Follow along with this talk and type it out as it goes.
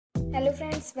Hello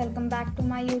friends, welcome back to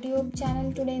my YouTube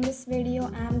channel. Today in this video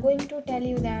I am going to tell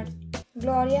you that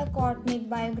Gloria Kotnik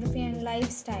biography and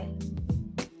lifestyle.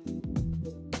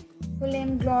 Full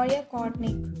name Gloria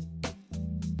Kotnik.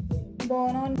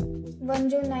 Born on 1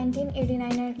 June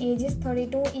 1989 and age is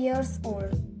 32 years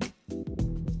old.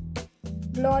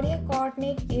 Gloria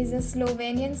Kotnik is a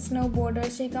Slovenian snowboarder.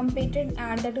 She competed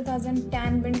at the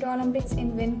 2010 Winter Olympics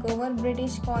in Vancouver,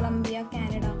 British Columbia,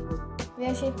 Canada,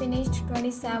 where she finished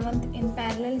 27th in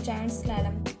parallel giant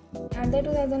slalom. At the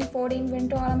 2014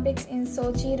 Winter Olympics in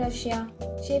Sochi, Russia,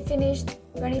 she finished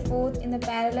 24th in the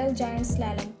parallel giant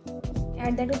slalom.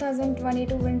 At the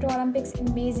 2022 Winter Olympics in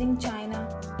Beijing, China,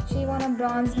 she won a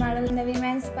bronze medal in the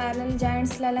women's parallel giant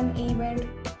slalom event.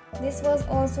 This was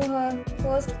also her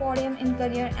first podium in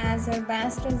career, as her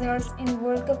best results in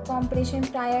World Cup competition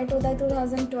prior to the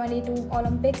 2022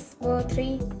 Olympics were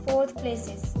 3 fourth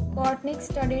places. Kotnik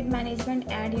studied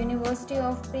management at University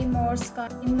of Primorska.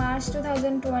 In March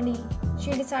 2020,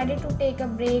 she decided to take a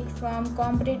break from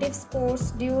competitive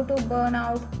sports due to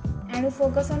burnout and to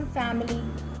focus on family.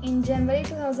 In January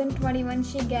 2021,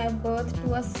 she gave birth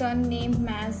to a son named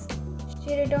Maz.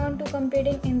 She returned to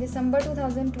competing in December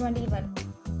 2021.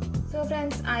 So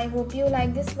friends, I hope you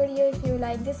like this video. If you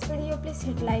like this video, please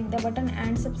hit like the button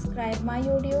and subscribe my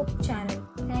YouTube channel.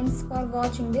 Thanks for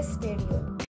watching this video.